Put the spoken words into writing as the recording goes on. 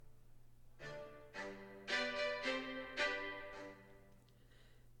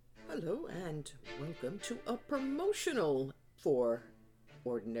Hello and welcome to a promotional for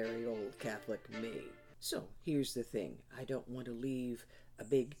ordinary old Catholic me. So here's the thing, I don't want to leave a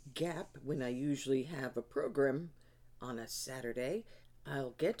big gap when I usually have a program on a Saturday.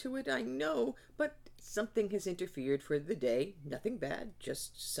 I'll get to it, I know, but something has interfered for the day. Nothing bad,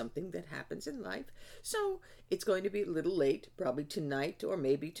 just something that happens in life. So it's going to be a little late, probably tonight or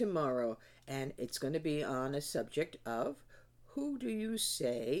maybe tomorrow, and it's going to be on a subject of who do you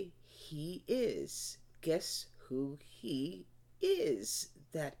say he is? Guess who he is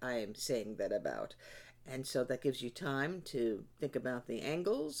that I am saying that about. And so that gives you time to think about the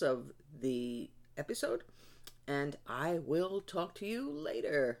angles of the episode. And I will talk to you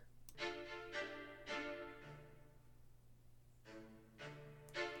later.